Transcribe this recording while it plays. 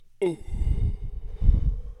And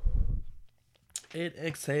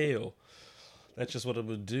exhale. That's just what I'm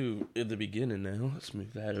going to do in the beginning now. Let's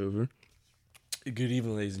move that over. Good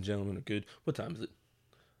evening, ladies and gentlemen. What time is it?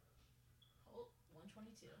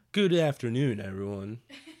 1:22. Good afternoon, everyone.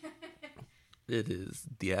 It is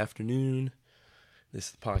the afternoon. This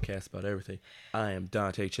is the podcast about everything. I am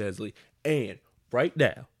Dante Chesley. And right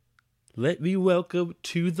now, let me welcome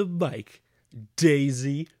to the mic,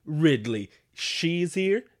 Daisy Ridley. She's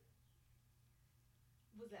here.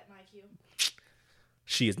 Was that my cue?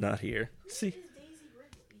 She is not here. Who See, is Daisy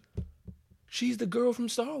Ridley? she's the girl from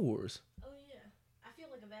Star Wars. Oh yeah, I feel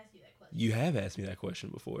like I've asked you that question. You have asked me that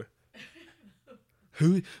question before.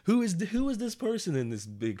 Who is this person in this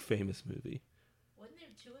big famous movie Wasn't there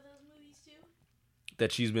two of those movies too?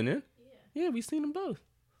 that she's been in? Yeah. Yeah, we've seen them both.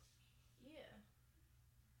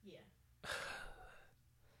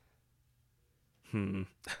 Yeah.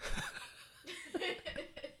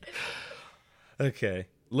 Okay,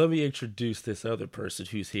 let me introduce this other person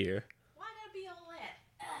who's here. Why gotta be all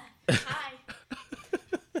that? Hi.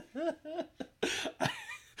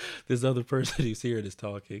 This other person who's here and is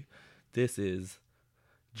talking. This is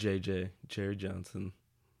JJ, Jerry Johnson.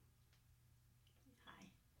 Hi.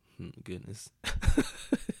 Goodness.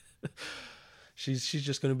 She's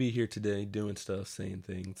just going to be here today doing stuff, saying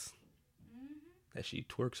things. Mm-hmm. As she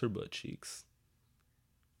twerks her butt cheeks.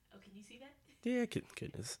 Oh, can you see that? Yeah,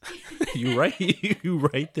 goodness. You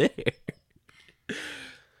right there.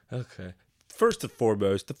 Okay. First and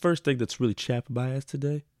foremost, the first thing that's really chapped by us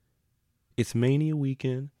today, it's Mania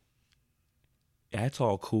weekend. That's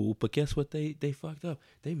all cool, but guess what they fucked up?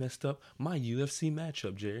 They messed up my UFC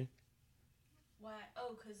matchup, Jerry. Why?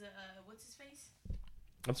 Oh, cause what's his face?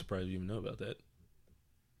 I'm surprised you even know about that.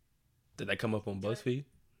 Did that come up on BuzzFeed?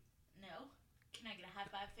 No. Can I get a high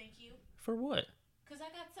five? Thank you. For what? Cause I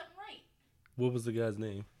got something right. What was the guy's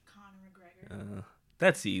name? Conor McGregor.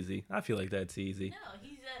 That's easy. I feel like that's easy. No,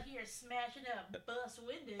 he's out here smashing up bus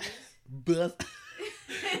windows. Bust.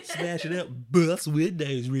 Smashing up bust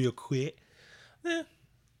windows real quick.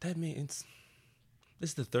 That means this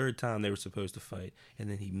is the third time they were supposed to fight, and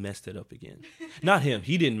then he messed it up again. Not him.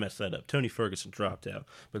 He didn't mess that up. Tony Ferguson dropped out.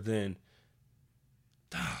 But then,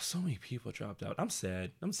 so many people dropped out. I'm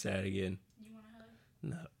sad. I'm sad again. You want a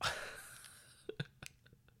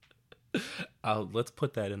hug? No. Let's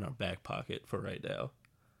put that in our back pocket for right now.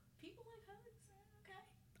 People like hugs? Okay.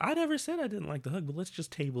 I never said I didn't like the hug, but let's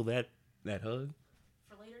just table that hug.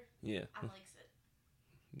 For later? Yeah. I likes it.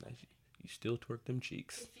 You still twerk them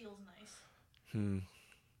cheeks. It feels nice.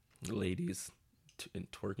 Ladies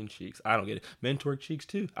and twerking cheeks. I don't get it. Men twerk cheeks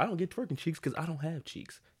too. I don't get twerking cheeks because I don't have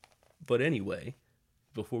cheeks. But anyway,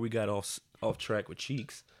 before we got off track with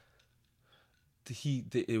cheeks,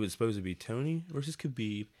 it was supposed to be Tony versus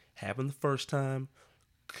Khabib. Happened the first time.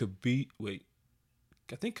 I don't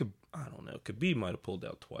know. Khabib might have pulled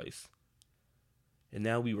out twice. And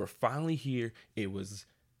now we were finally here. It was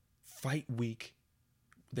fight week.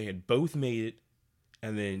 They had both made it.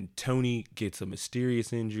 And then Tony gets a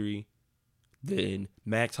mysterious injury. Then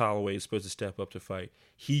Max Holloway is supposed to step up to fight.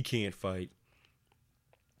 He can't fight.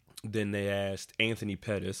 Then they asked Anthony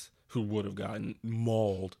Pettis, who would have gotten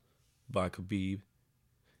mauled by Khabib.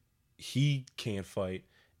 He can't fight.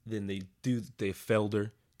 Then they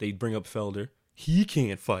Felder. They bring up Felder. He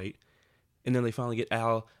can't fight. And then they finally get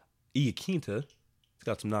Al Iaquinta. He's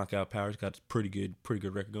got some knockout powers. Got a pretty good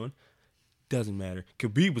record going. Doesn't matter.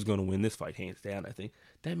 Khabib was going to win this fight hands down, I think.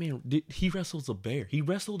 That man, he wrestles a bear. He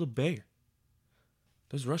wrestled a bear.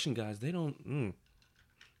 Those Russian guys, they do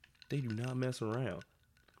not mess around.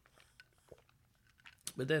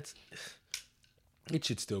 But it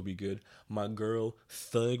should still be good. My girl,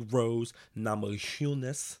 Thug Rose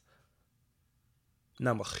Namajunas,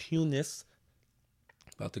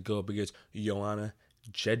 about to go up against Joanna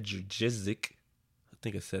Jedrzejczyk. I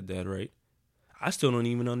think I said that right. I still don't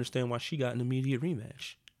even understand why she got an immediate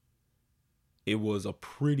rematch. It was a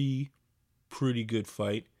pretty good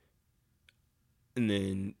fight. And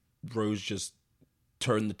then Rose just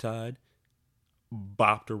turned the tide.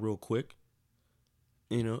 Bopped her real quick.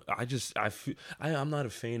 You know, I'm not a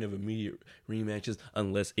fan of immediate rematches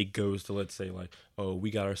unless it goes to, let's say, like, oh, we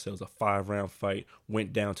got ourselves a 5-round fight,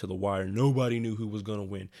 went down to the wire, nobody knew who was going to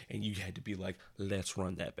win, and you had to be like, let's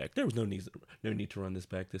run that back. There was no need to run this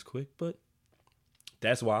back this quick, but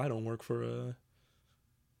that's why I don't work for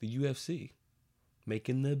the UFC,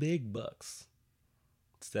 making the big bucks.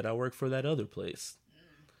 Instead, I work for that other place,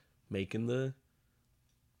 making the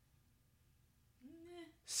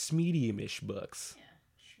medium-ish bucks. Yeah.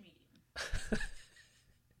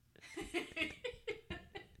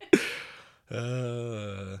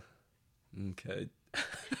 Okay.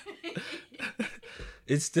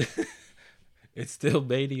 It's still it's still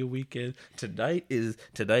Mania weekend. Tonight.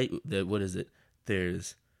 What is it?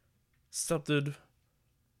 There's something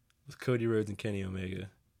with Cody Rhodes and Kenny Omega.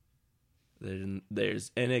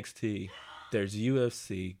 There's NXT. There's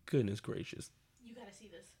UFC. Goodness gracious. You gotta see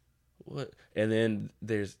this. What? And then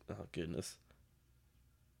there's goodness.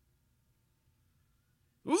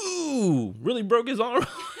 Ooh, really broke his arm.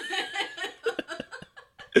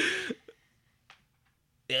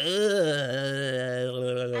 I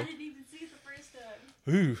didn't even see it the first time.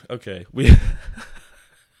 Ooh, okay.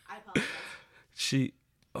 I apologize.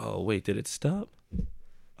 Oh wait, did it stop?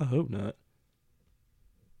 I hope not.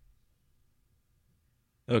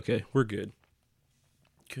 Okay, we're good.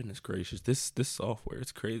 Goodness gracious, this software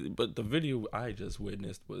is crazy. But the video I just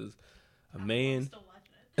witnessed was I'm still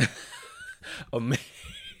watching it.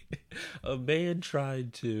 a man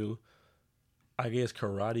tried to, I guess,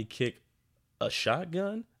 karate kick a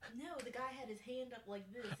shotgun. No, the guy had his hand up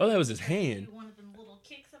like this. Oh, that was his hand. One of them little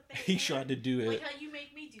kicks up there. He tried to do it. Like how you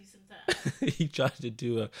make me do sometimes. He tried to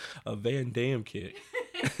do a Van Damme kick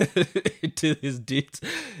to this dude's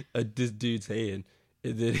hand,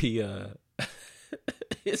 and then he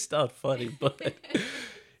it's not funny, but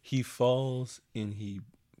he falls and he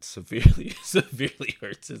severely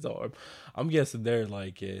hurts his arm. I'm guessing they're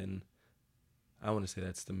like in, I want to say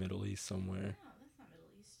that's the Middle East somewhere. No, that's not Middle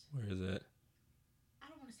East. Where is it? I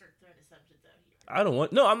don't want to start throwing assumptions out here.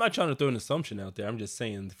 No, I'm not trying to throw an assumption out there. I'm just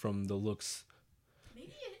saying from the looks.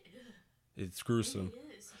 Maybe it's gruesome.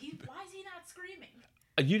 It is. Why is he not screaming?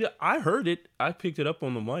 I heard it. I picked it up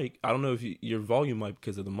on the mic. I don't know if your volume might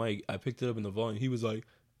because of the mic. I picked it up in the volume. He was like,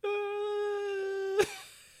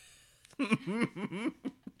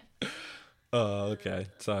 oh, okay.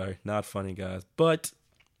 Sorry. Not funny, guys. But,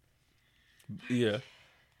 yeah.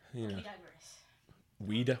 You know.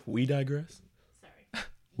 We digress. We digress?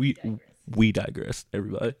 Sorry. We digress,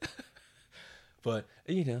 everybody. But,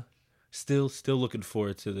 you know, still looking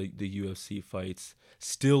forward to the UFC fights.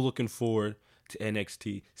 Still looking forward to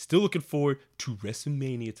NXT. Still looking forward to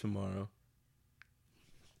WrestleMania tomorrow.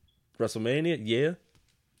 WrestleMania, yeah.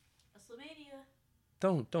 WrestleMania.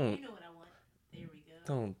 Don't. You know what I want. There we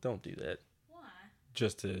go. Don't do that. Why?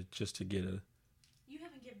 Just to get a. You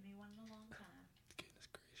haven't given me one in a long time. Goodness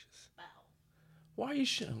gracious. Wow. Why are you?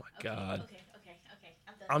 Oh my God. Okay.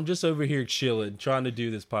 I'm done. I'm just over here chilling, trying to do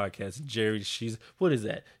this podcast. Jerry, what is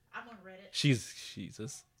that? I'm on Reddit. She's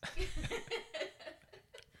Jesus.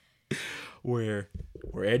 where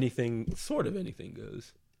anything, sort of anything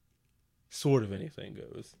goes. Sort of anything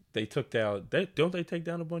goes. They took down. Don't they take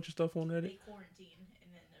down a bunch of stuff on Reddit? They quarantine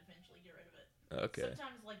and then eventually get rid of it. Okay.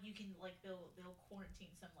 Sometimes like you can like they'll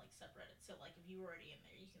quarantine some like subreddits. So like if you were already in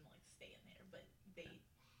there, you can like stay in there, but they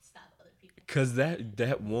stop other people. Cause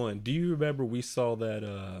that one. Do you remember we saw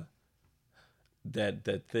that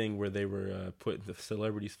that thing where they were putting the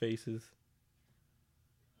celebrities' faces?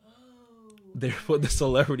 Oh. They were putting the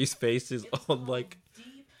celebrities' faces on like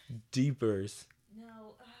No. deepers.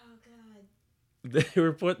 Oh God. They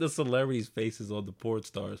were putting the celebrities' faces on the porn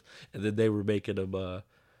stars, and then they were making them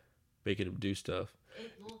do stuff.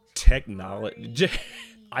 It looked Technology. crazy.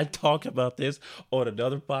 I talked about this on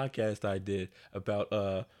another podcast I did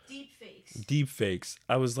about deep fakes.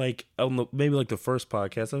 I was like, maybe like the first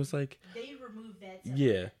podcast. I was like, they removed that.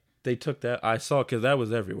 Yeah, they took that. I saw because that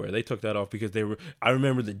was everywhere. They took that off because they were. I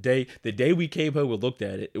remember the day we came home and looked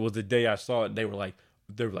at it. It was the day I saw it. They were like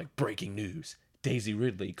breaking news. Daisy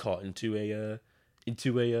Ridley caught into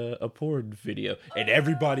a porn video, and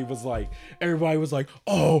everybody was like,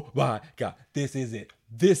 oh my God, this is it.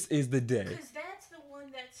 This is the day. Because that's the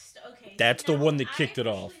one that's okay. That's the one that kicked it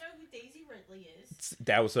off. I know who Daisy Ridley is.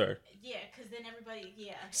 That was her. Yeah, because then everybody,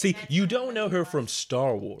 yeah. See, you don't know her from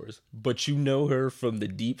Star Wars, but you know her from the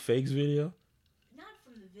deep fakes video. Not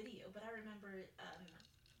from the video, but I remember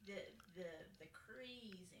the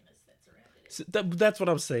craziness that surrounded it. So that's what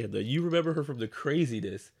I'm saying, though. You remember her from the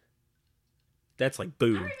craziness. That's like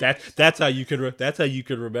boom. That's how you could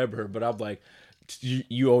remember her. But I'm like,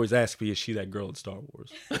 you always ask me, is she that girl in Star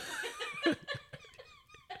Wars?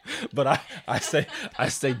 But I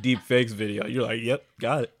say deep fakes video. You're like, yep,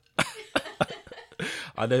 got it.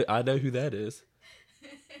 I know who that is.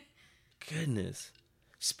 Goodness.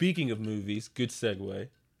 Speaking of movies, good segue.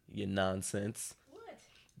 You nonsense. What?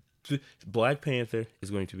 Black Panther is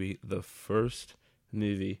going to be the first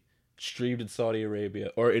movie streamed in Saudi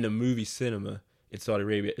Arabia or in a movie cinema in Saudi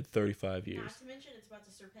Arabia in 35 years. Not to mention it's about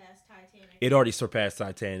to surpass Titanic. It already surpassed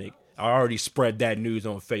Titanic. I already spread that news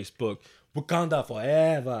on Facebook. Wakanda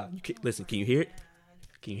forever. Listen, can you hear it?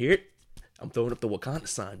 Can you hear it? I'm throwing up the Wakanda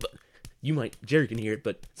sign, but Jerry can hear it,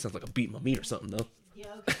 but it sounds like a beat in my meat or something, though. Yeah,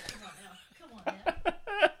 okay, come on now.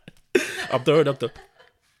 I'm throwing up the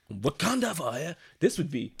Wakanda fire. This would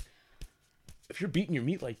be, if you're beating your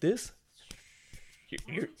meat like this, you're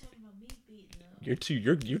talking about meat beating though? you're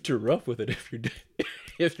too rough with it if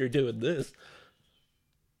you're doing this.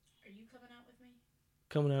 Are you coming out with me?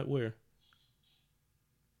 Coming out where?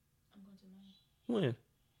 I'm going to mine. When?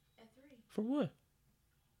 At 3. For what?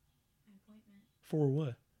 My appointment. For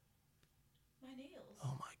what? My nails.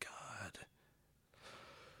 Oh my god.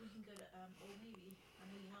 We can go to Old Navy. I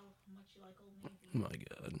know how much you like Old Navy. Oh my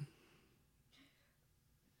god.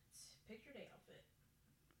 It's picture day outfit.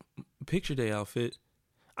 Picture day outfit.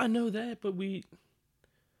 I know that, but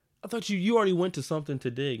I thought you already went to something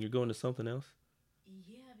today and you're going to something else?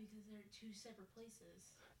 Yeah, because they're 2 separate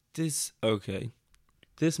places. Okay.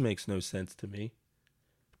 This makes no sense to me.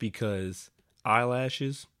 Because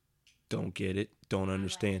eyelashes, don't get it, don't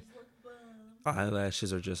understand.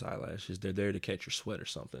 Eyelashes are just eyelashes. They're there to catch your sweat or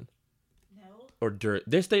something. No. Or dirt.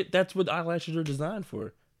 That's what eyelashes are designed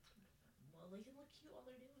for. Well, they can look cute while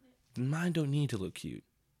they're doing it. Mine don't need to look cute.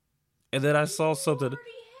 And then I saw something. You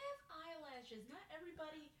already have eyelashes. Not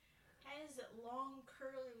everybody has long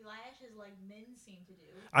curly lashes like men seem to do.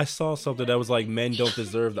 I saw something that was like, men don't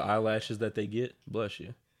deserve the eyelashes that they get. Bless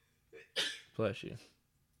you. Bless you.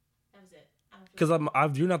 That was it.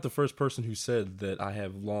 Because you're not the first person who said that I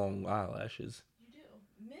have long eyelashes. You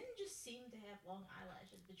do. Men just seem to have long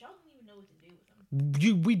eyelashes, but y'all don't even know what to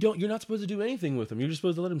do with them. You're not supposed to do anything with them. You're just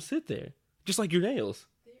supposed to let them sit there. Just like your nails.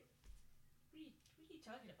 What are you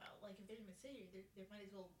talking about? Like, if they're going to sit here, they might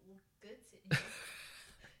as well look good sitting here.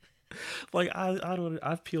 Like,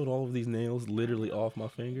 I've peeled all of these nails literally off my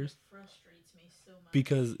fingers. It frustrates me so much.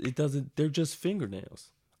 Because they're just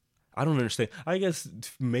fingernails. I don't understand. I guess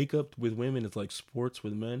makeup with women is like sports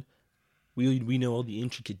with men. We know all the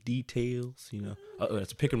intricate details, you know.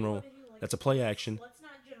 That's a pick and roll. That's a play action. Let's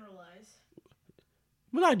not generalize.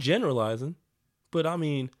 We're not generalizing, but I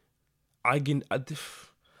mean, I don't know.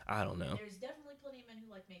 There's definitely plenty of men who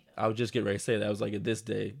like makeup. I would just get ready to say that. I was like, at this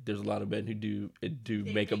day, there's a lot of men who do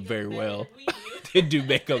makeup very well. They do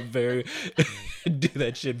makeup very, do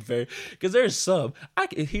that shit very. Because there's some.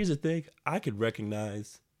 Here's the thing. I could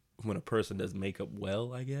recognize when a person does makeup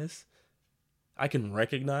well, I guess. I can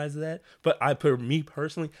recognize that. But me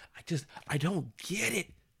personally, I don't get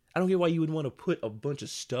it. I don't get why you would want to put a bunch of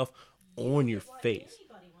stuff on your face.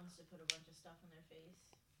 Anybody wants to put a bunch of stuff on their face.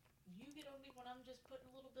 You get on me when I'm just putting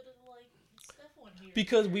a little bit of like stuff on here.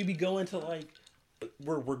 Because we be going to like,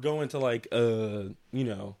 we're going to like, you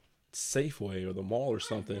know, Safeway or the mall or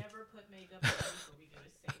something. I never put makeup on before we go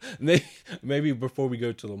to Safeway. Maybe before we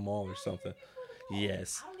go to the mall or something.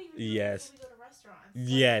 Yes. I don't even Yes. we go to restaurants.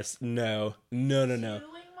 Yes. No. No. Doing my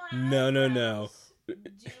No. No. No. Doing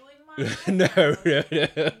my No. eyebrows, No. putting a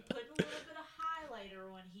little bit of highlighter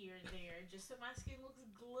on here and there, just so my skin looks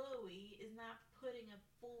glowy, is not putting a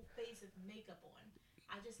full face of makeup on.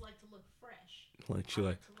 I just like to look fresh. I like to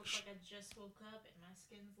look like I just woke up and my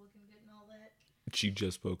skin's looking good and all that. She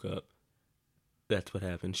just woke up. That's what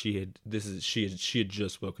happened. She had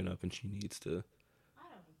just woken up and she needs to. I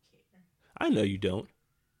don't care. I know you don't.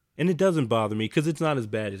 And it doesn't bother me because it's not as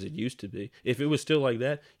bad as it used to be. If it was still like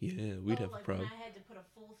that, yeah, we'd have a problem. When I had to put a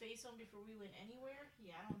full face on before we went anywhere?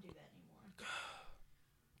 Yeah, I don't do that anymore.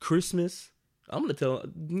 Christmas, I'm going to tell,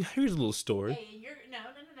 here's a little story. Hey, no.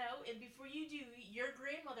 And before you do, your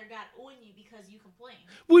grandmother got on you because you complained.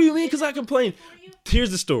 What do you mean? Because I complained.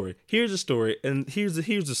 Here's the story. And here's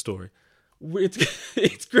the story.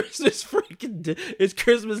 It's Christmas it's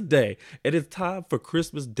Christmas Day, and it's time for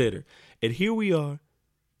Christmas dinner. And here we are,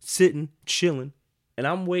 sitting, chilling, and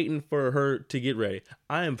I'm waiting for her to get ready.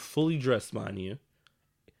 I am fully dressed, mind you.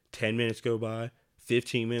 10 minutes go by,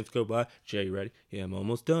 15 minutes go by. Jay, you ready? Yeah, I'm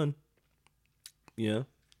almost done. Yeah.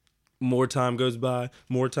 More time goes by.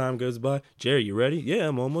 Jerry, you ready? Yeah,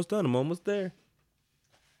 I'm almost done. I'm almost there.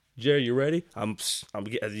 Jerry, you ready? I'm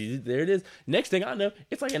there it is. Next thing I know,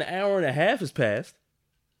 it's like an hour and a half has passed.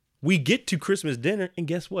 We get to Christmas dinner, and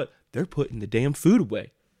guess what? They're putting the damn food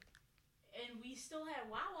away. And we still had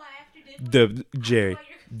Wawa after dinner. Jerry.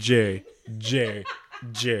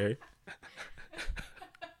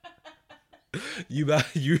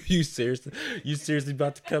 You seriously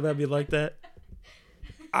about to come at me like that?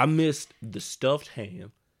 I missed the stuffed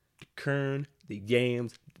ham, the kern, the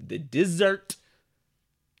yams, the dessert.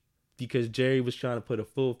 Because Jerry was trying to put a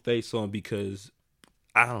full face on because,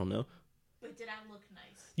 I don't know. But did I look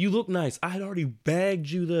nice? You look nice. I had already bagged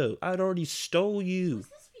you, though. I had already stole you. Was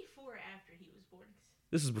this before or after he was born?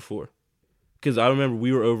 This is before. Because I remember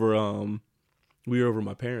we were over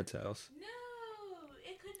my parents' house. No,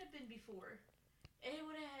 it couldn't have been before. It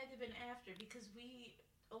would have had to have been after because we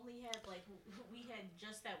only had like we had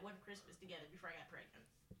just that one Christmas together before I got pregnant.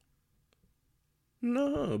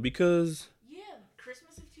 No, because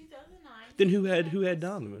Christmas of 2009. Then who had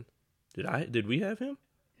Donovan? Did we have him?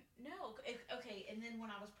 No. Okay, and then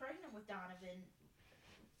when I was pregnant with Donovan,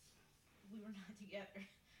 we were not together.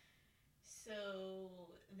 So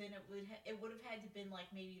then it would have had to been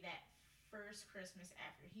like maybe that first Christmas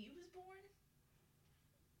after he was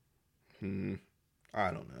born.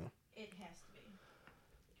 I don't know. It has to be.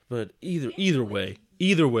 But either way.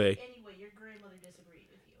 Anyway, your grandmother disagreed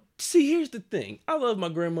with you. See, here's the thing. I love my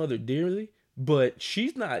grandmother dearly, but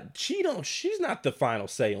she's not the final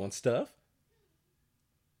say on stuff.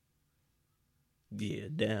 Yeah,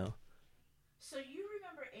 down. So you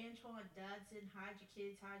remember Antoine Dodson, hide your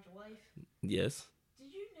kids, hide your wife? Yes.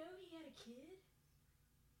 Did you know he had a kid?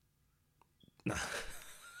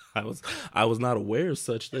 I was not aware of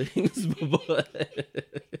such things,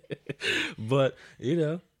 but you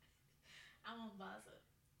know. I'm on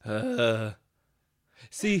Baza.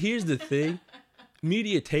 See, here's the thing.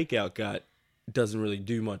 Media takeout doesn't really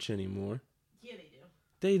do much anymore. Yeah, they do.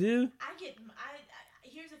 They do?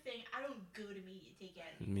 Here's the thing. I don't go to media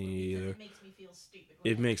takeout anymore. Me either. It makes me feel stupid.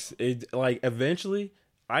 Eventually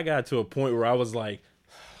I got to a point where I was like,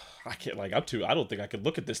 I can't, I don't think I could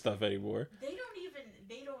look at this stuff anymore. They don't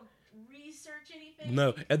research anything.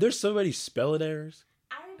 No, and there's so many spelling errors.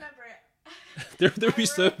 I remember there be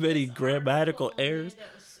so many grammatical errors.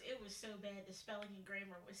 It was so bad. The spelling and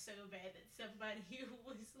grammar was so bad that somebody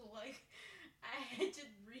was like, I had to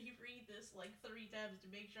reread this like 3 times to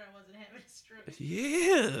make sure I wasn't having a stroke.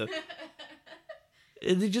 Yeah.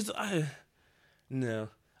 And no.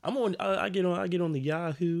 I get on the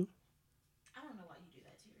Yahoo. I don't know why you do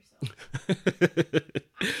that to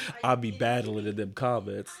yourself. I'll be battling in them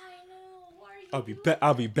comments. I know. Why are you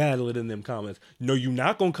I'll be battling in them comments. No, you're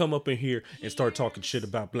not gonna come up in here and start talking shit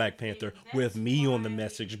about Black Panther with me on the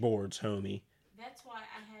message boards, homie. That's why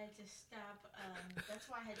I had to stop. That's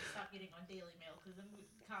why I had to stop getting on Daily Mail because the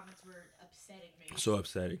comments were upsetting me. So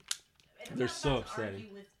upsetting. They're so upsetting.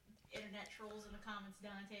 Argue with internet trolls in the comments,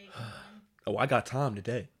 Dante. Oh, I got time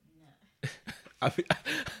today. No. But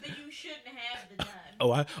you shouldn't have the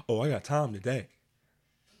time. I got time today.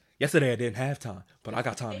 Yesterday I didn't have time, but I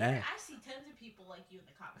got time now. I see tons of people like you in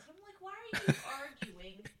the comments. I'm like, why are you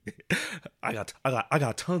arguing? I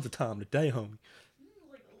got tons of time today, homie.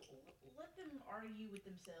 Like, let them argue with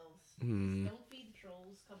themselves. Don't feed the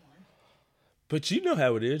trolls. Come on. But you know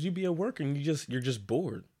how it is. You be at work and you're just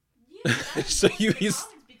bored. Yeah, so you because I'm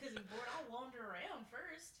bored. I'll wander around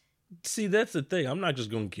first. See, that's the thing. I'm not just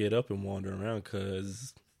gonna get up and wander around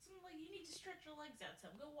because like you need to stretch your legs out.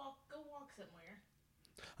 Some go walk somewhere.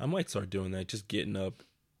 I might start doing that. Just getting up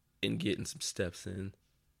and getting some steps in.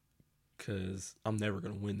 Cause I'm never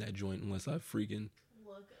gonna win that joint unless I freaking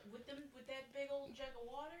look with that big old jug of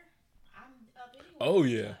water. I'm up anyway. Oh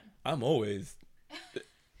yeah, I'm always. But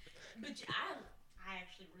I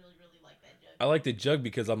actually really like that jug. I like the jug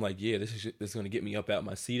because I'm like, yeah, this is gonna get me up out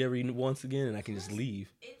my seat every once again, and I can just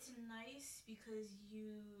leave. It's nice because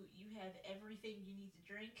you have everything you need to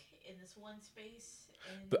drink in this one space.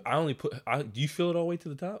 But I only do you fill it all the way to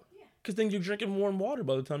the top? Yeah. Because then you're drinking warm water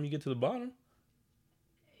by the time you get to the bottom.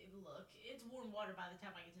 Look, it's warm water by the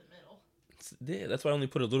time I get to the middle. Yeah, that's why I only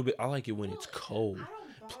put a little bit. I like it when it's cold. I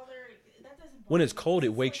don't bother. That doesn't bother when it's me. cold, it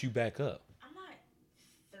wakes you back up. I'm not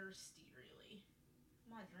thirsty, really.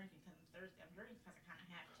 I'm not drinking because I'm thirsty. I'm drinking because I kind of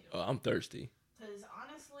have to. I'm thirsty. Because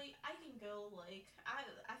honestly, I can go like I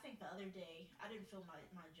think the other day I didn't fill my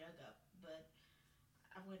jug up, but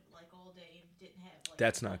I went like all day and didn't have like.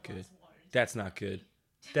 That's not good. That's not good.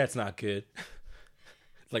 That's not good.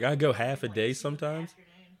 Like I go half a day sometimes.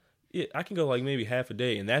 Yeah, I can go like maybe half a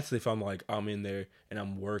day, and that's if I'm in there and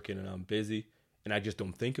I'm working and I'm busy and I just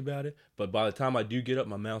don't think about it. But by the time I do get up,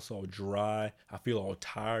 my mouth's all dry. I feel all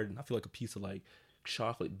tired, and I feel like a piece of like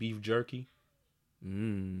chocolate beef jerky.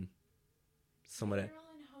 Some of that.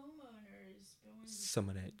 Some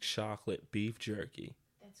of that chocolate beef jerky.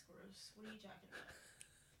 That's gross. What are you talking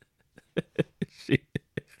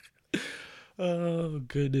about? Oh,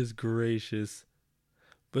 goodness gracious.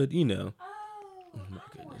 But, you know. Oh my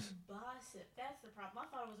goodness. Gossip. That's the problem. I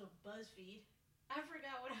thought it was a BuzzFeed. I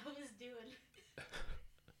forgot what I was doing.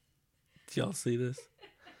 Did y'all see this?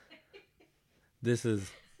 This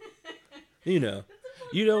is, you know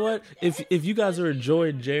what? If you guys are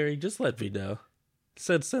enjoying Jerry, just let me know.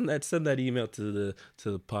 Send that email to the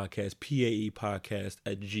podcast,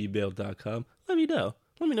 paepodcast@gmail.com. Let me know.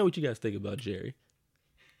 Let me know what you guys think about Jerry.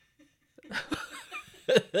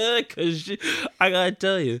 Because I gotta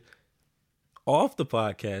tell you, off the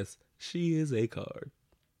podcast, she is a card.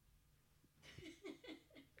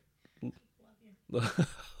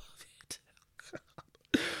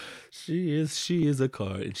 She is a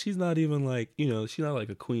card, and she's not even like, she's not like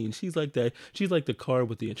a queen. She's like that. She's like the card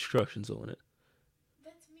with the instructions on it.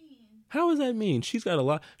 That's mean. How does that mean? She's got a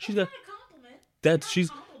lot. She's That's got not a compliment. that.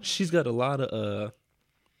 She's got a lot of.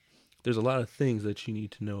 There's a lot of things that you need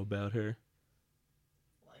to know about her,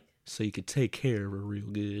 Like, so you could take care of her real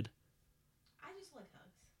good. I just like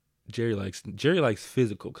hugs. Jerry likes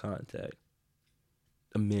physical contact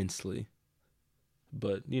immensely,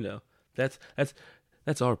 but that's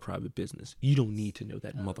our private business. You don't need to know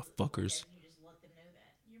that, motherfuckers. You just let them know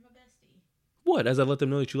that. You're my bestie. What? As I let them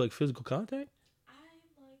know that you like physical contact? I like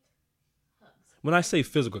hugs. When I say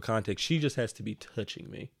physical contact, she just has to be touching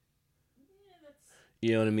me. Yeah, that's...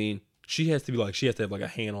 You know what I mean? She has to have like a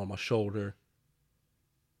hand on my shoulder,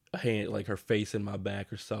 a hand, like her face in my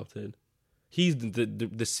back or something. He's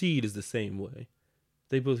the seed is the same way.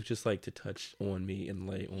 They both just like to touch on me and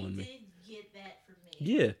lay on me. He did get that from me.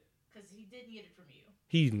 Yeah. Because he didn't get it from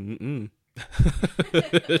you.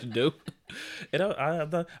 Nope. And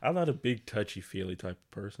I'm not a big touchy feely type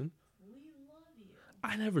of person. We love you.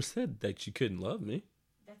 I never said that you couldn't love me.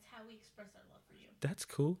 That's how we express our love for you. That's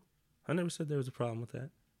cool. I never said there was a problem with that.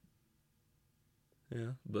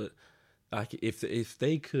 Yeah, but if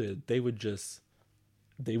they could, they would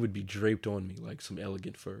be draped on me like some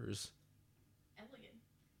elegant furs.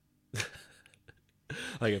 Elegant.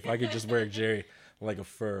 Like if I could just wear Jerry like a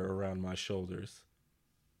fur around my shoulders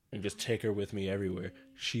and just take her with me everywhere,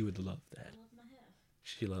 she would love that. I love my half.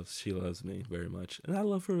 She loves me very much, and I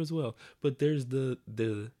love her as well. But there's the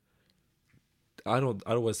I don't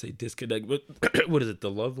want to say disconnect, but what is it? The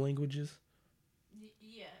love languages?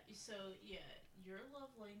 Yeah. So yeah, your love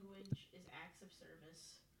language is acts of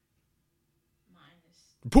service. Mine is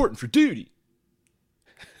Important for duty.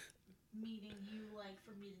 meaning you like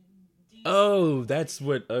for me to do. Oh, that's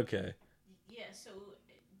what. Okay. Yeah. So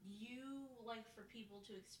you like for people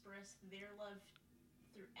to express their love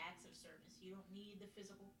through acts of service. You don't need the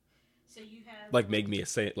physical. So you have Like make me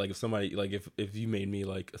like if somebody like if you made me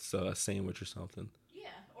like a sandwich or something. Yeah,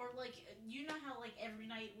 or like you know how like every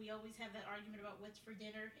night we always have that argument about what's for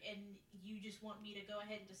dinner, and you just want me to go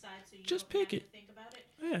ahead and decide, so you just don't pick have it. to think about it.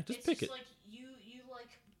 Yeah, just pick it. Like you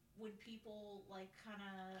like when people like kind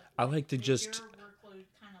of. I like to just. Your workload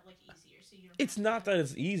kind of like easier, so you don't. It's not that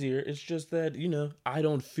it's easier. It's just that I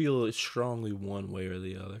don't feel it strongly one way or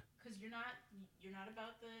the other. Because you're not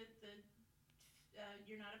about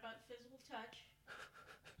you're not about physical touch.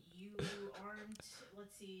 You aren't.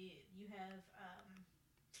 Let's see. You have.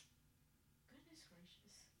 Goodness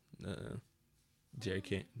gracious. Jerry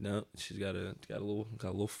can't. No, she's got a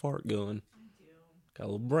little fart going. I do. Got a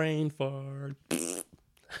little brain fart. Glad we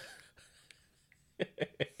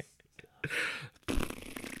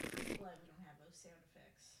don't have those sound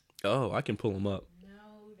effects. Oh, I can pull them up.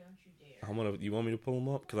 No, don't you dare. You want me to pull them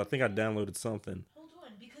up? Because I think I downloaded something. Hold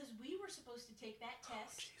on, because we were supposed to take that test. Oh,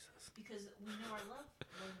 Jesus. Because we know our love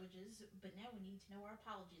languages, but now we need to know our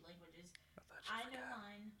apology languages. I know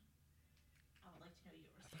mine. I would like to know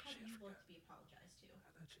yours. How do you like to be apologized to? I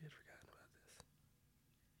thought she had forgotten about this.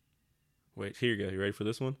 Wait, here you go. You ready for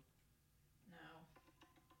this one? No.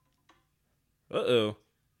 Uh-oh.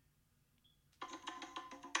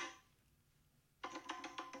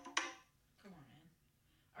 Come on, man.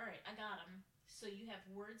 All right, I got them. So you have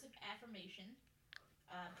words of affirmation,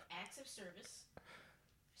 acts of service.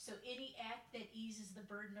 So any act that eases the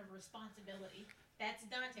burden of responsibility. That's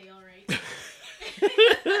Dante, all right.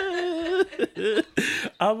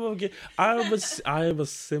 I am a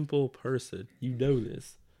simple person. You know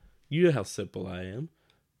this. You know how simple I am.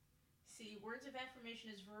 See, words of affirmation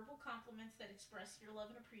is verbal compliments that express your love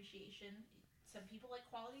and appreciation. Some people like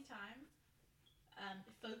quality time,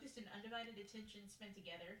 focused and undivided attention spent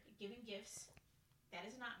together, giving gifts. That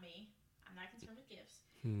is not me. I'm not concerned with gifts.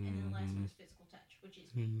 And then the last one is physical touch, which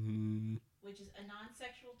is me. Which is a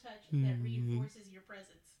non-sexual touch that reinforces your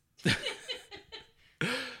presence.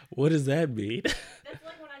 What does that mean? That's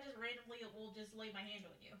like when I just randomly will just lay my hand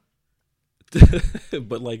on you.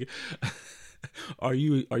 But like, are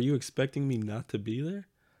you expecting me not to be there?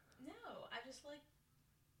 No, I just like,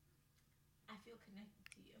 I feel connected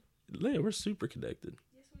to you. Yeah, we're super connected.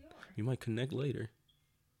 Yes, we are. You might connect later.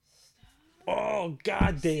 Stop. Oh,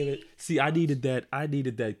 God damn it. See, I needed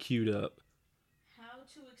that queued up. How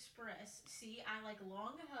to express. See, I like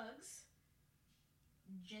long hugs,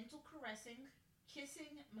 gentle caressing,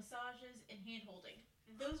 kissing, massages, and hand holding.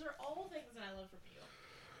 Those are all things that I love from you.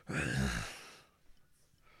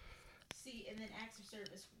 See, and then acts of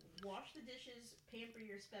service. Wash the dishes, pamper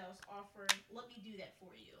your spouse, offer, let me do that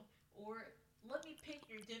for you. Or let me pick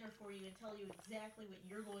your dinner for you and tell you exactly what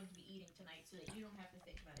you're going to be eating tonight so that you don't have to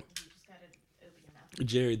think about it. You just gotta open your mouth.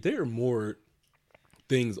 Jared, there are more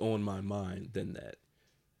things on my mind than that.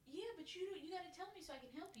 Yeah, but you gotta tell me so I can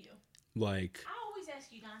help you. Like, I always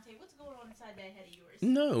ask you, Dante, what's going on inside that head of yours?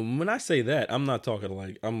 No, when I say that, I'm not talking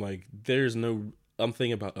like, I'm like, there's no, I'm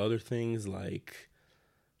thinking about other things like,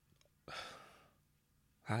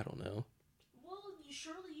 I don't know. Well,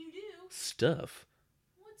 surely you do. Stuff.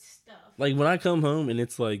 What stuff? Like when I come home and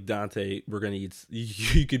it's like, Dante, we're going to eat,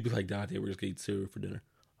 you could be like, Dante, we're just going to eat cereal for dinner.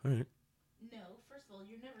 All right. No, first of all,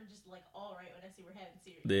 you're never just like, all right, when I say we're having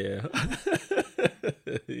cereal. Yeah.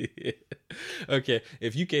 Yeah. Okay,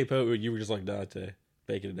 if you came home and you were just like, Dante,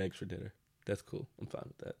 bacon and eggs for dinner, that's cool. I'm fine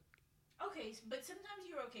with that. Okay, but sometimes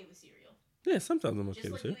you're okay with cereal. Yeah, sometimes I'm okay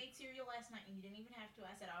just with like cereal. You ate cereal last night and you didn't even have to.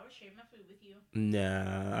 I said I would share my food with you.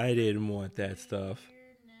 Nah, I didn't want that stuff.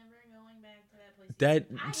 You're never going back to that place. That,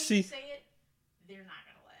 I hate see, to say it, they're not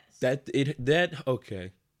gonna last.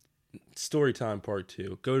 Okay. Story time part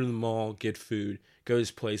 2. Go to the mall, get food, go to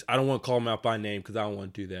this place. I don't want to call them out by name because I don't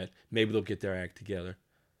want to do that. Maybe they'll get their act together.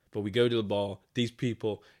 But we go to the mall. These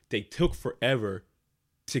people, they took forever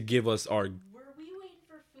to give us our... Were we waiting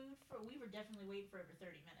for food? We were definitely waiting for over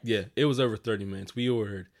 30 minutes. Yeah, it was over 30 minutes. We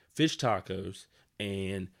ordered fish tacos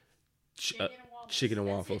and chicken and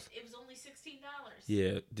waffles. It was only $16.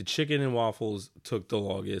 Yeah, the chicken and waffles took the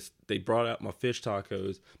longest. They brought out my fish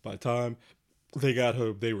tacos. By the time they got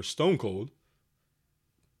home, they were stone cold.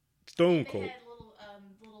 Stone cold. They had little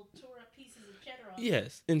tore up pieces of cheddar on them.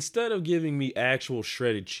 Yes. Instead of giving me actual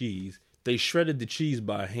shredded cheese, they shredded the cheese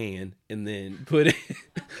by hand and then put it...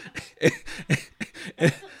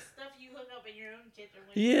 That's some stuff you hook up in your own kitchen.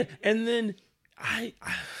 Yeah, and then I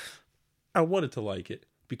wanted to like it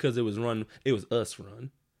because it was us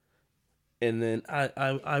run. And then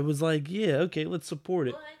I was like, yeah, okay, let's support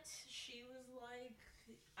it. But she was like,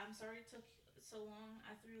 I'm sorry it took so long.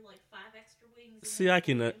 I threw like 5 extra wings. See, I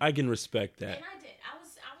can respect that. And I did. I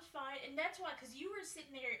was fine, and that's why, because you were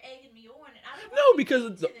sitting there egging me on, and I don't No,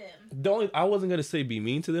 because them. I wasn't gonna say be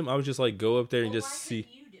mean to them. I was just like go up there and just why see.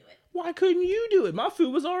 Couldn't you do it? Why couldn't you do it? My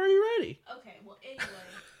food was already ready. Okay, well anyway,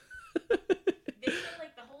 they spent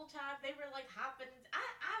like the whole time they were like hopping. I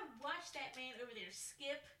watched that man over there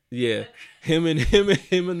skip. Yeah, him and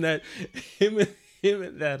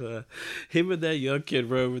that young kid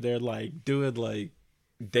were over there like doing like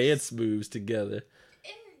dance moves together.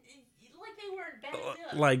 And like they weren't backed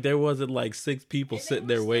up. Like there wasn't like 6 people and sitting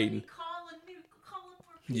there waiting. Calling for people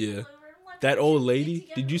Yeah, over. Like, that old lady.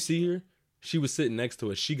 Did you see her? She was sitting next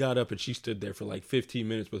to us. She got up and she stood there for like 15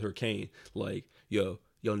 minutes with her cane. Like, yo,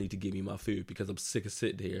 y'all need to give me my food because I'm sick of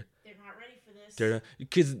sitting here. They're not ready for this. They're not,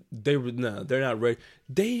 because they're not ready.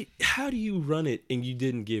 How do you run it and you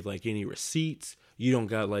didn't give like any receipts? You don't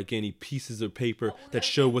got like any pieces of paper that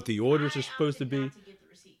show what the orders are supposed to be. Not to get the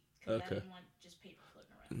receipt because I didn't want just paper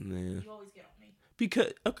floating around. Yeah. You always get on me.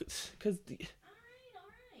 Because all right.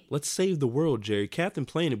 Let's save the world, Jerry. Captain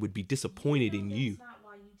Planet would be disappointed in you. That's not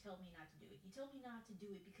why you tell me not to do it. You tell me not to do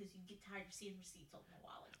it because you get tired of seeing receipts all in my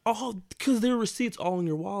wallet. Oh, because there are receipts all in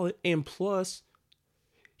your wallet, and plus,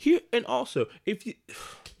 here and also if you,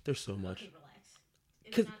 there's so much.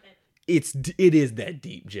 Okay, relax. It is that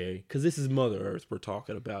deep, Jerry. Because this is Mother Earth we're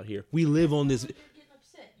talking about here. We live on this. You're getting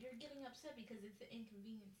upset. You're getting upset because it's an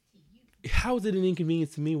inconvenience to you. How is it an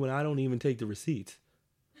inconvenience to me when I don't even take the receipts?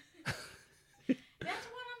 That's what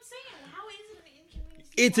I'm saying. How is it an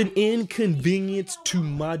inconvenience? It's an inconvenience to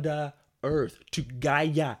Mother Earth, to Gaia.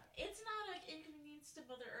 It's not an inconvenience to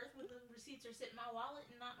Mother Earth when the receipts are sitting in my wallet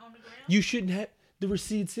and not on the ground. You shouldn't have the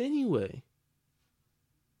receipts anyway.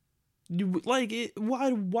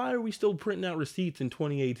 Why are we still printing out receipts in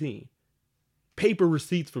 2018? Paper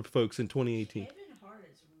receipts for folks in 2018. Kevin Hart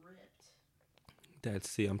is ripped.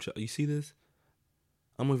 You see this?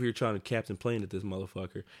 I'm over here trying to Captain Planet this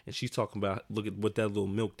motherfucker, and she's talking about look at what that little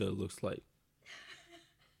milk dud looks like.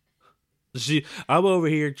 I'm over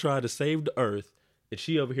here trying to save the earth, and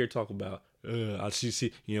she over here talking about.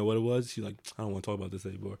 She you know what it was? She's like, I don't want to talk about this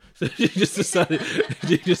anymore. So she just decided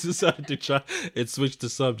to try and switch the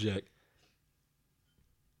subject.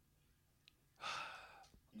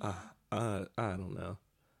 I don't know.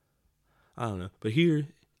 But here,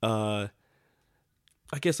 I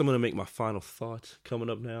guess I'm gonna make my final thought coming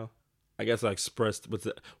up now. I guess I expressed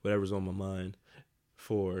whatever's on my mind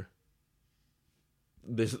for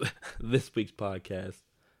this week's podcast.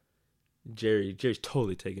 Jerry's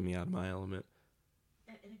totally taking me out of my element.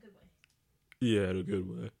 In a good way. Yeah, in a good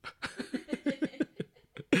way.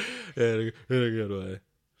 in a good way.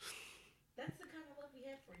 That's the kind of love we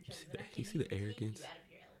have for each other. You see the arrogance? You out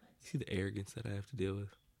of your element. You see the arrogance that I have to deal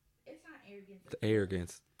with? It's not arrogance. The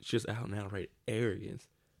arrogance. It's just out and outright arrogance.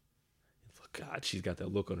 God, she's got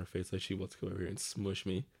that look on her face like she wants to go over here and smush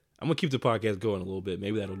me. I'm going to keep the podcast going a little bit.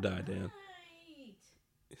 Maybe that'll die down.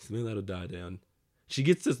 Maybe that'll die down. She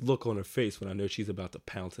gets this look on her face when I know she's about to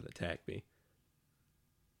pounce and attack me.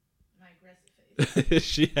 My aggressive face.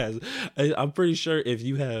 She has. I'm pretty sure if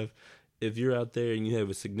you're out there and you have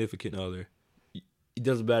a significant other, it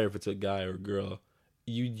doesn't matter if it's a guy or a girl,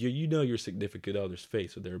 you know your significant other's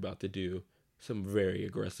face when they're about to do some very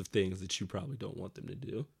aggressive things that you probably don't want them to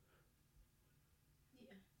do.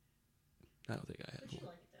 I don't think I have. But you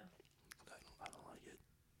like it though. I don't like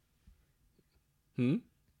it.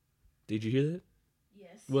 Did you hear that?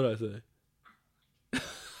 Yes. What'd I say?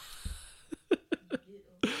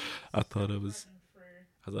 I thought I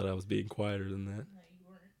was being quieter than that. No, you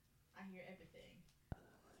weren't. I hear everything.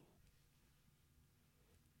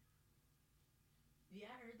 Yeah,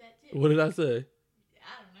 I heard that too. What did I say? I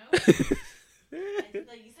don't know. I just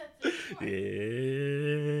know you said something.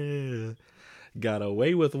 Yeah. Got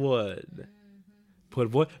away with one.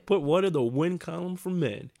 Put one in the win column for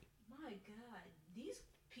men. My God, these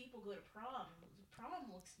people go to prom. Prom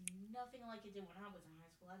looks nothing like it did when I was in high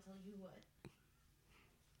school. I tell you what.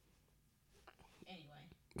 Anyway.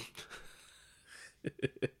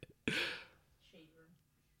 Shade room.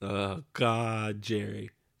 Oh God,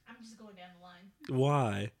 Jerry. I'm just going down the line.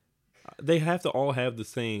 Why? They have to all have the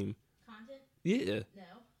same Content? Yeah.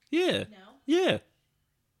 No. Yeah. No. Yeah.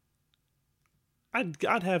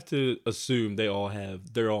 I'd have to assume they're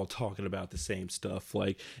all talking about the same stuff.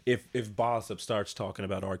 Like if Bossip starts talking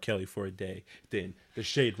about R. Kelly for a day, then the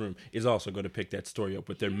Shade Room is also going to pick that story up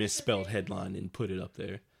with their misspelled headline and put it up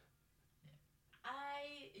there.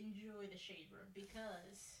 I enjoy the Shade Room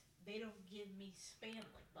because they don't give me spam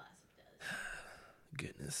like Bossip does.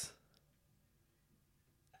 Goodness.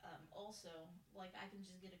 Also, like I can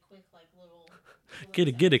just get a quick little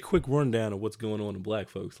get a quick rundown of what's going on in Black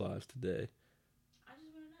folks' lives today.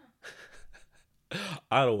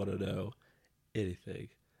 I don't want to know anything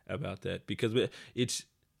about that because it's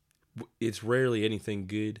rarely anything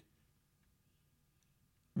good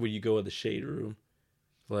when you go in the Shade Room.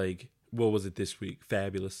 Like, what was it this week?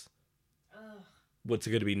 Fabulous. What's it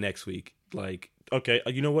going to be next week? Like, okay,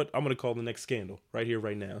 you know what? I'm going to call the next scandal right here,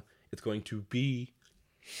 right now. It's going to be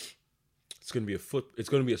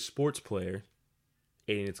a sports player,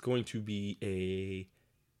 and it's going to be a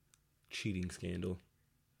cheating scandal.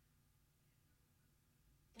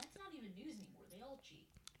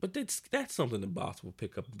 But that's something the boss will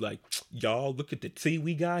pick up. Like, y'all, look at the tea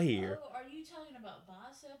we got here. Oh, are you talking about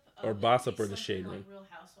Bossip? Or Bossip or the Shade Room? Like Real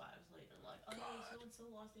Housewives later. Like, so-and-so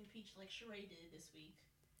lost their peach like Sheree did this week.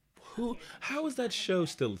 How is that show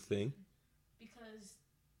still a thing? Because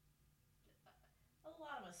a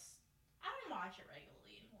lot of us... I don't watch it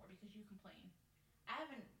regularly anymore because you complain. I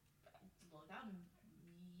haven't... Look, I'm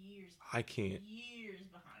years... I can't. Years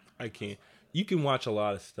behind. I can't. You can watch a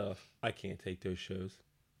lot of stuff. I can't take those shows.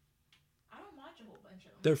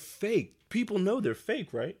 They're fake. People know they're fake,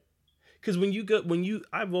 right? Because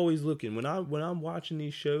I've always looking when I'm watching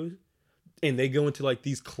these shows, and they go into like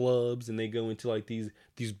these clubs and they go into like these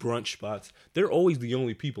brunch spots. They're always the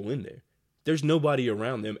only people in there. There's nobody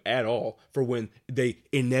around them at all for when they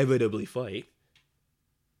inevitably fight.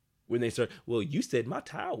 When they start, well, you said my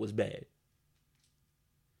tile was bad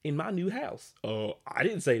in my new house. Oh, I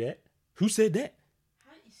didn't say that. Who said that?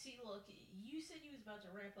 Look, you said you was about to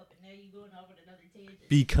wrap up, and now you're going off on another tangent.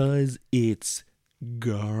 Because it's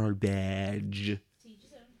garbage. To each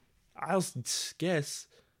his own. I'll guess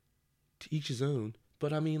to each his own.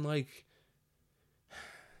 But I mean, like...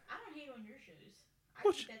 I don't hate on your shows.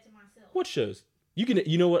 I keep that to myself. What shows?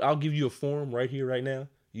 You know what? I'll give you a forum right here, right now.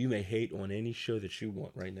 You may hate on any show that you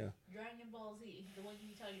want right now. Dragon Ball Z, the one you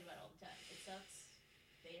be talking about all the time. It sucks.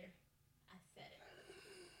 There. I said it.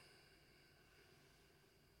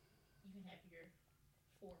 You can have your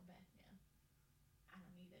form back now. I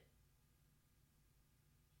don't need it.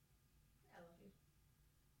 I love you.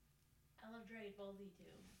 I love Dragon Ball Z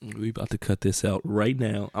too. We about to cut this out right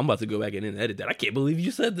now. I'm about to go back in and edit that. I can't believe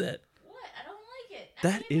you said that. What? I don't like it.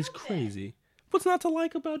 That is crazy. That. What's not to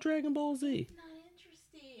like about Dragon Ball Z? It's not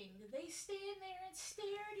interesting. They stand there and stare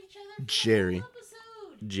at each other for Jerry. the whole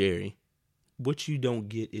episode. Jerry. What you don't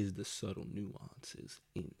get is the subtle nuances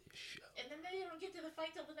in this show. And then they don't get to the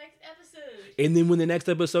fight till the next episode. And then when the next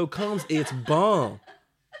episode comes, it's bomb.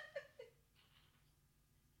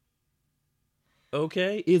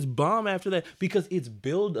 Okay? It's bomb after that because it's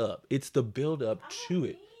build up. It's the build up to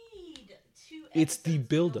it. It's the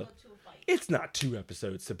build up. It's not 2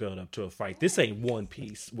 episodes to build up to a fight. This ain't One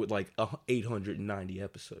Piece with like 890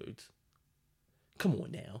 episodes. Come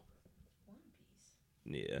on now. One Piece.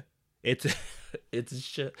 Yeah, it's it's a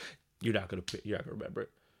show. You're not gonna remember it.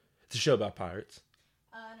 It's a show about pirates.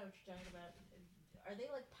 I know what you're talking about. Are they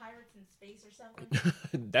like pirates in space or something?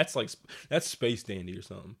 That's Space Dandy or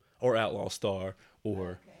something, or Outlaw Star,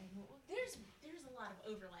 or Okay. Well, there's a lot of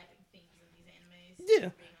overlapping themes in these animes. yeah.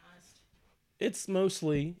 For being honest. It's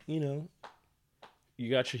mostly you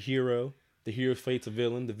got your hero. The hero fights a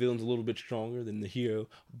villain. The villain's a little bit stronger. Then the hero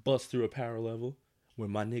busts through a power level where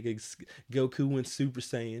my nigga Goku went Super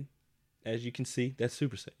Saiyan. As you can see, that's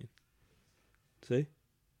Super Saiyan. See?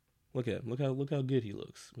 Look at him. Look how good he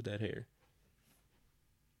looks with that hair.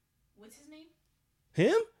 What's his name?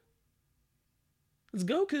 Him? It's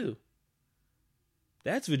Goku.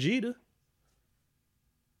 That's Vegeta.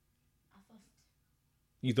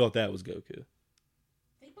 You thought that was Goku.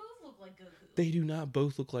 They both look like Goku. They do not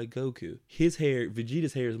both look like Goku.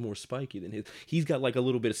 Vegeta's hair is more spiky than his. He's got like a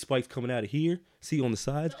little bit of spikes coming out of here. See on the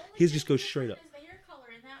sides? His just goes straight up. The hair color,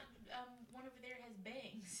 and that one over there has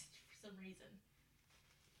bangs for some reason.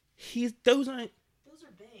 Those aren't. Those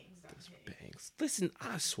are bangs. Those are bangs. Listen,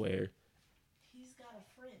 I swear. He's got a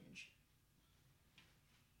fringe.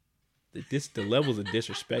 The levels of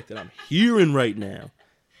disrespect that I'm hearing right now.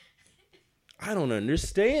 I don't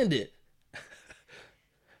understand it.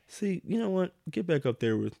 See, you know what? Get back up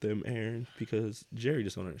there with them, Aaron, because Jerry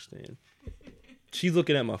just don't understand. She's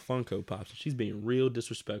looking at my Funko Pops, and she's being real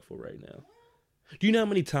disrespectful right now. Do you know how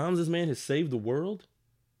many times this man has saved the world?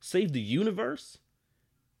 Saved the universe?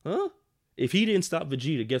 Huh? If he didn't stop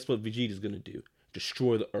Vegeta, guess what Vegeta's going to do?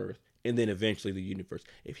 Destroy the Earth, and then eventually the universe.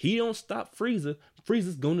 If he don't stop Frieza,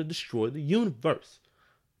 Frieza's going to destroy the universe.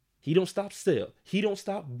 He don't stop Cell. He don't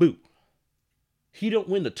stop Boo. He don't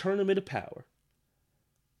win the Tournament of Power.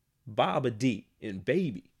 Baba D and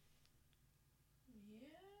Baby.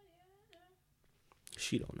 Yeah.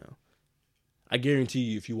 She don't know. I guarantee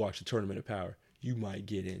you, if you watch the Tournament of Power, you might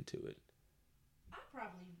get into it. I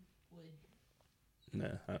probably would.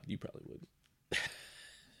 Nah, you probably wouldn't.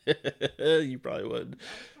 You probably wouldn't. I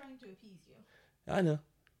was trying to appease you. I know.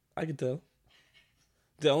 I can tell.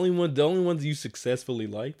 The only ones you successfully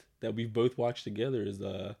liked that we've both watched together is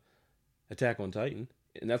Attack on Titan,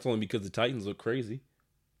 and that's only because the Titans look crazy.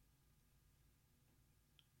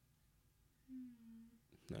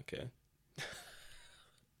 Okay.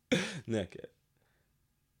 Okay.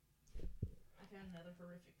 I found another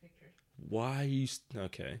horrific picture. Why are you...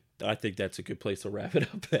 Okay. I think that's a good place to wrap it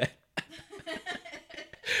up at.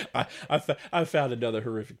 I found another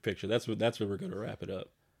horrific picture. That's where we're going to wrap it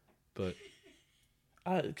up. But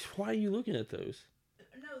why are you looking at those?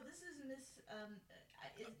 No, this is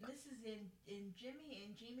in Jimmy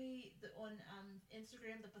on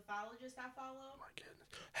Instagram, the pathologist I follow. Oh my goodness.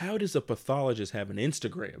 How does a pathologist have an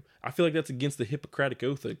Instagram? I feel like that's against the Hippocratic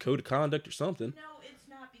Oath, the Code of Conduct or something. No, it's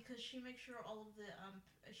not, because she makes sure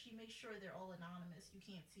she makes sure they're all anonymous. You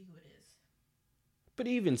can't see who it is. But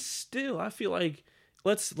even still, I feel like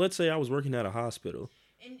let's say I was working at a hospital.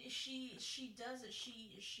 And she does it.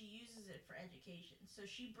 She uses it for education. So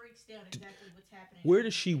she breaks down exactly what's happening. Where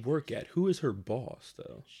does she work at? Who is her boss,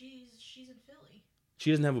 though? She's in Philly. She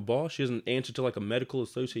doesn't have a boss? She doesn't answer to like a medical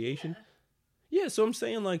association? Yeah, so I'm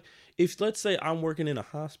saying, like, if let's say I'm working in a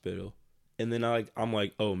hospital, and then I'm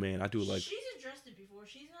like, oh man, I do like... She's addressed it before.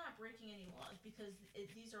 She's not breaking any laws, because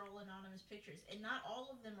these are all anonymous pictures, and not all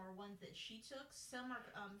of them are ones that she took. Some are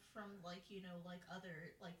from like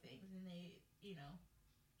other like things, and they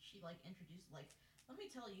she like introduced, like, let me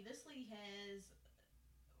tell you, this lady has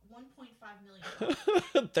 1.5 million.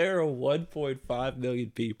 There are 1.5 million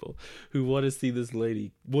people who want to see this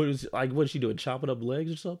lady. What is she doing? Chopping up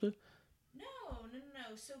legs or something? No.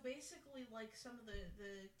 So basically, like, some of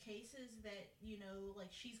the cases that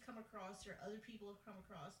like she's come across or other people have come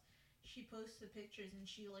across, she posts the pictures and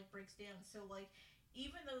she like breaks down. So like,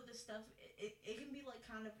 even though this stuff it can be like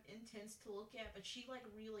kind of intense to look at, but she like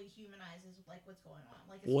really humanizes like what's going on.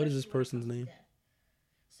 Like, what is this person's name?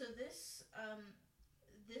 So this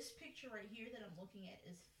picture right here that I'm looking at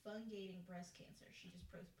is fungating breast cancer. She just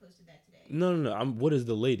posted that today. No. What is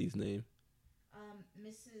the lady's name?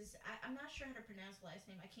 Mrs. I'm not sure how to pronounce the last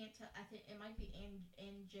name. I can't tell. I think it might be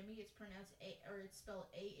Jimmy. It's pronounced it's spelled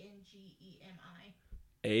Angemi.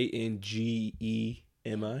 Angemi.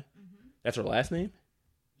 Mm-hmm. That's her last name?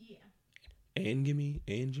 Yeah. Angemi.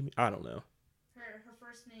 I don't know. Her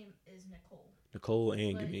first name is Nicole. Nicole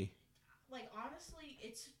Angemi. Like, honestly,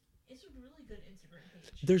 it's a really good Instagram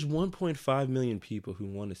page. There's 1.5 million people who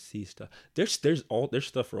want to see stuff. There's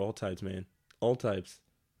stuff for all types, man. All types.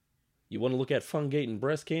 You want to look at fungating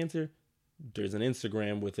breast cancer? There's an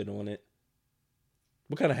Instagram with it on it.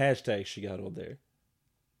 What kind of hashtags she got on there?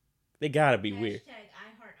 They gotta be weird. Hashtag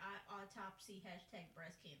I heart autopsy autopsy #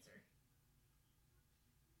 breast cancer.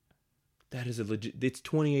 That is a legit. It's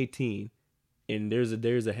 2018, and there's a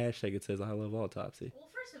hashtag that says I love autopsy. Well,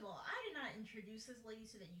 first of all, I did not introduce this lady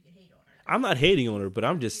so that you could hate on her. I'm not hating on her, but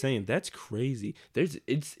I'm just saying that's crazy. There's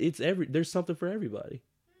something for everybody,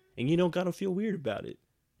 and you don't gotta feel weird about it.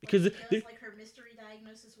 Because like, like her mystery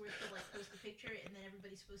diagnosis where she'll like post a picture and then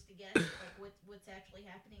everybody's supposed to guess like what's actually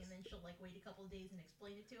happening, and then she'll like wait a couple of days and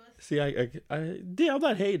explain it to us. See, I'm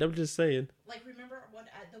not hating. I'm just saying. Like, remember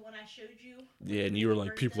the one I showed you? Yeah, and you were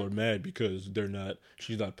like, people are mad because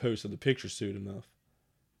she's not posting the picture soon enough.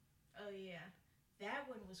 Oh yeah, that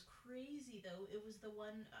one was crazy though. It was the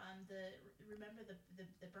one remember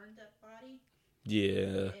the burned up body.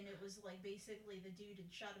 Yeah. And it was like basically the dude had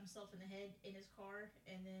shot himself in the head in his car,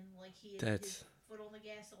 and then like he had his foot on the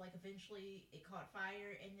gas, so like eventually it caught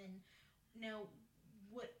fire, and then now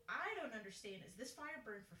what I don't understand is this fire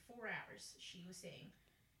burned for 4 hours. She was saying.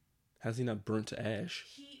 How's he not burnt to ash?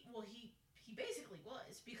 He basically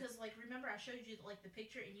was, because like remember I showed you like the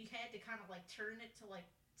picture and you had to kind of like turn it to like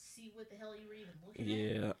see what the hell you were even looking at.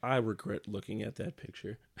 Yeah, I regret looking at that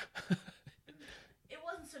picture. It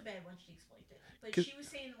wasn't so bad once she explained it. But she was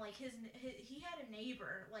saying like he had a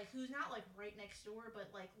neighbor like who's not like right next door,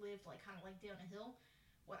 but like lived like kind of like down a hill.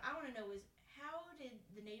 What I want to know is how did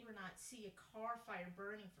the neighbor not see a car fire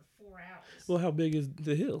burning for 4 hours? Well, how big is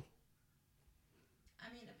the hill? I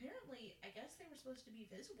mean, apparently, I guess they were supposed to be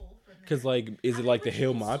visible from there. Because like, is it like the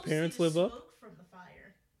hill my parents live up? Smoke from the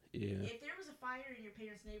fire. Yeah. If there was a fire in your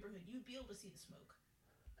parents' neighborhood, you'd be able to see the smoke.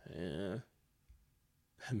 Yeah.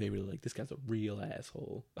 Maybe like, this guy's a real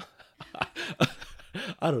asshole.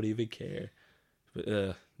 I don't even care.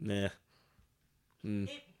 But nah.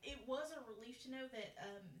 It was a relief to know that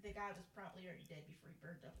the guy was probably already dead before he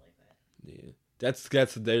burned up like that. Yeah. That's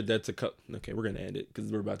a cut. Okay, we're gonna end it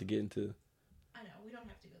because we're about to get into. I know we don't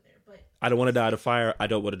have to go there, but I don't want to die in a fire. I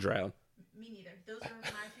don't want to drown. Me neither. Those are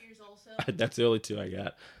my fears also. That's the only two I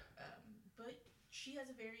got. But she has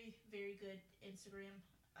a very, very good Instagram.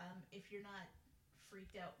 If you're not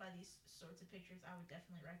freaked out by these sorts of pictures, I would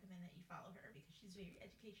definitely recommend that you follow her because she's very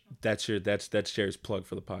educational. That's Sherry's plug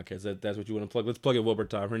for the podcast. That's what you want to plug. Let's plug it one more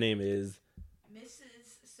time. Her name is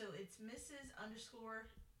Mrs. So it's Mrs.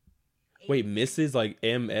 _ Wait, Mrs. like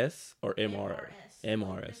MS or MR?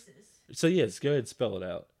 MRS. So yes, go ahead and spell it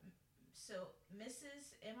out. So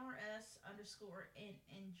Mrs. MRS _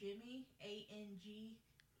 and Jimmy ANGEMI.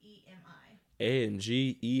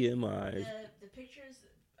 ANGEMI. The pictures,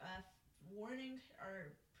 warning,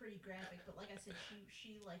 are pretty graphic, but like I said,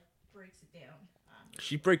 she like breaks it down.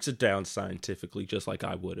 She breaks it down scientifically, just like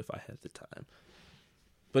I would if I had the time.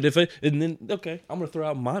 But okay, I'm gonna throw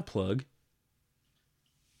out my plug.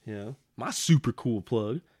 Yeah, my super cool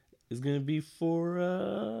plug is gonna be for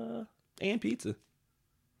and pizza.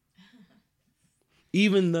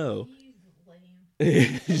 Even though,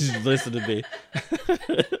 just listen to me.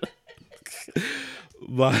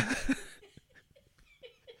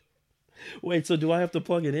 Wait, so do I have to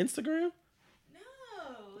plug an Instagram? No.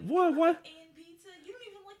 What? And pizza? You don't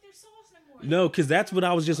even like their sauce no more. No, because that's what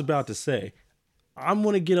I was just about to say. I'm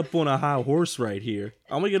going to get up on a high horse right here.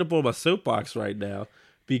 I'm going to get up on my soapbox right now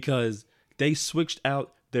because they switched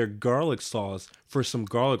out their garlic sauce for some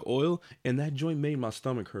garlic oil, and that joint made my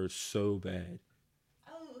stomach hurt so bad.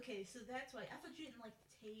 Oh, okay, so that's why. I thought you didn't like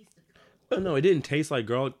the taste of the garlic oil. Oh, no, it didn't taste like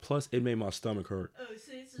garlic, plus it made my stomach hurt. Oh,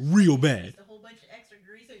 so it's real bad. Just a whole bunch of extra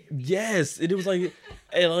grease on your pizza. Yes, and it was like,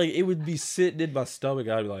 it would be sitting in my stomach.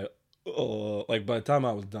 I'd be like, oh, like by the time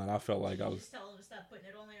I was done, I felt like I was. Just tell them to stop putting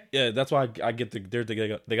it on there. Yeah, that's why I get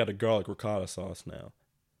they got a garlic ricotta sauce now,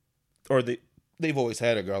 or they've always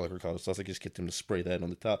had a garlic ricotta sauce. I just get them to spray that on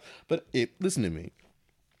the top. But listen to me,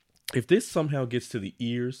 if this somehow gets to the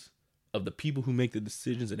ears of the people who make the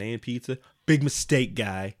decisions at And Pizza, big mistake,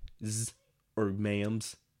 guys or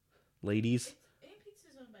ma'ams, ladies. And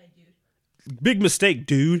Pizza's owned by a dude. Big mistake,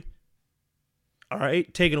 dude. All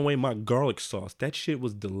right, taking away my garlic sauce. That shit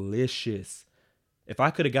was delicious. If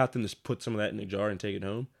I could have got them to put some of that in a jar and take it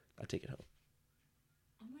home, I'd take it home.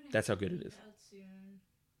 That's how good it is.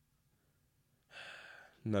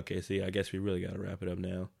 Okay, see, I guess we really got to wrap it up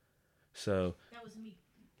now. So that was me.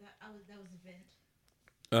 That was a vent.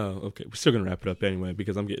 Oh, okay. We're still gonna wrap it up anyway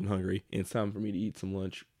because I'm getting hungry and it's time for me to eat some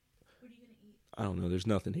lunch. What are you gonna eat? I don't know. There's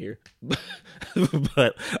nothing here,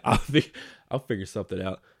 but I'll figure something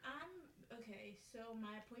out. Okay. So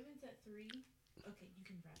my appointment's at 3. Okay, you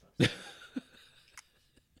can wrap up.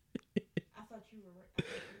 I thought you were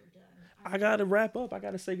done. I gotta wrap up. I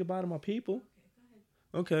gotta say goodbye to my people.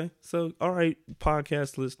 Okay, go ahead. Okay, so all right,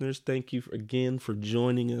 podcast listeners, thank you again for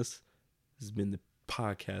joining us. This has been the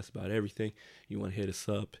podcast about everything. You want to hit us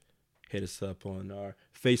up, hit us up on our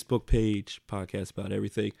Facebook page, Podcast About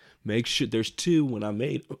Everything. Make sure there's 2. When I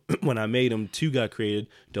made them, 2 got created.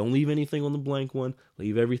 Don't leave anything on the blank one.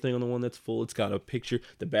 Leave everything on the one that's full. It's got a picture.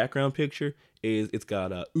 The background picture it's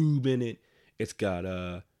got Oob in it. It's got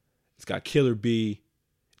Killer Bee.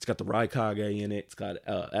 It's got the Raikage in it. It's got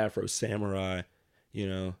Afro Samurai. You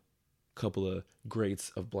know, a couple of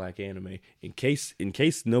greats of black anime. In case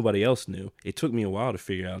nobody else knew, it took me a while to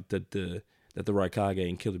figure out that the Raikage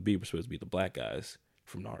and Killer Bee were supposed to be the black guys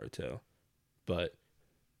from Naruto. But,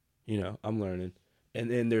 you know, I'm learning. And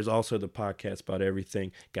then there's also the Podcast About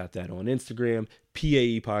Everything. Got that on Instagram,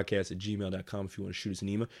 paepodcast@gmail.com if you want to shoot us an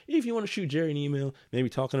email. If you want to shoot Jerry an email, maybe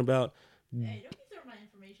talking about... Hey, don't throw my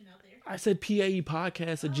information out there. I said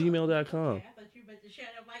paepodcast@gmail.com. Okay, I thought you were about to shout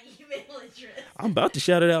out my email address. I'm about to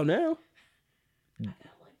shout it out now. I got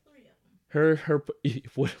like 3 of them. Her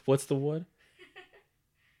what's the one?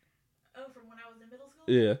 Oh, from when I was in middle school?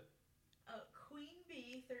 Yeah. Queen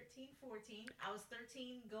Bee, 13, 14. I was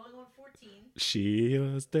 13, going on 14. She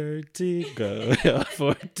was 13, going on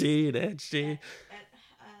 14, and she... At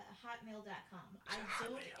hotmail.com. I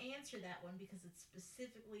don't answer that one because it's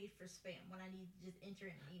specifically for spam when I need to just enter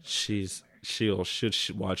an email. She'll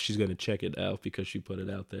watch. She's going to check it out because she put it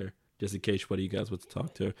out there just in case one of you guys want to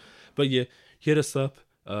talk to her. But yeah, hit us up.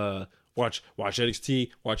 Watch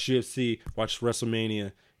NXT, watch UFC, watch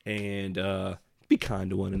WrestleMania, and be kind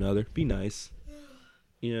to one another. Be nice.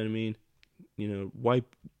 You know what I mean? You know,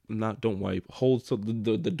 don't wipe. Hold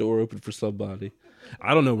the door open for somebody.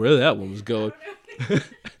 I don't know where that one was going.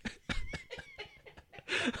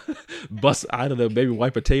 I don't know, maybe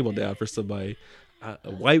wipe a table down for somebody.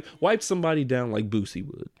 Wipe somebody down like Boosie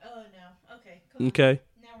would. Oh, no. Okay. Cool. Okay?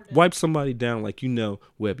 Now we're done. Wipe somebody down like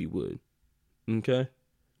Webby would. Okay?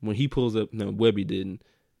 When he pulls up, no, Webby didn't.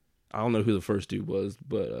 I don't know who the first dude was,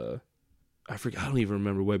 but I forget. I don't even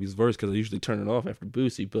remember Webby's verse because I usually turn it off after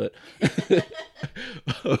Boosie, but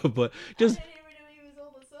but just... I didn't even know he was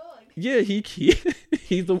on the song. Yeah,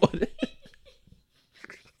 he's the one.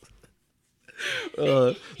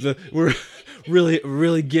 We're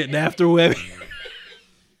really getting after Webby.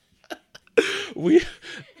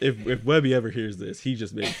 If Webby ever hears this, he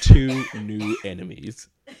just made 2 new enemies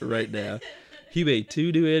right now. He made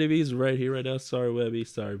 2 new enemies right here, right now. Sorry, Webby.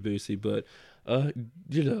 Sorry, Boosie. But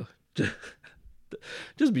you know,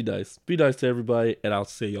 just be nice. Be nice to everybody, and I'll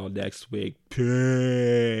see y'all next week.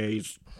 Peace.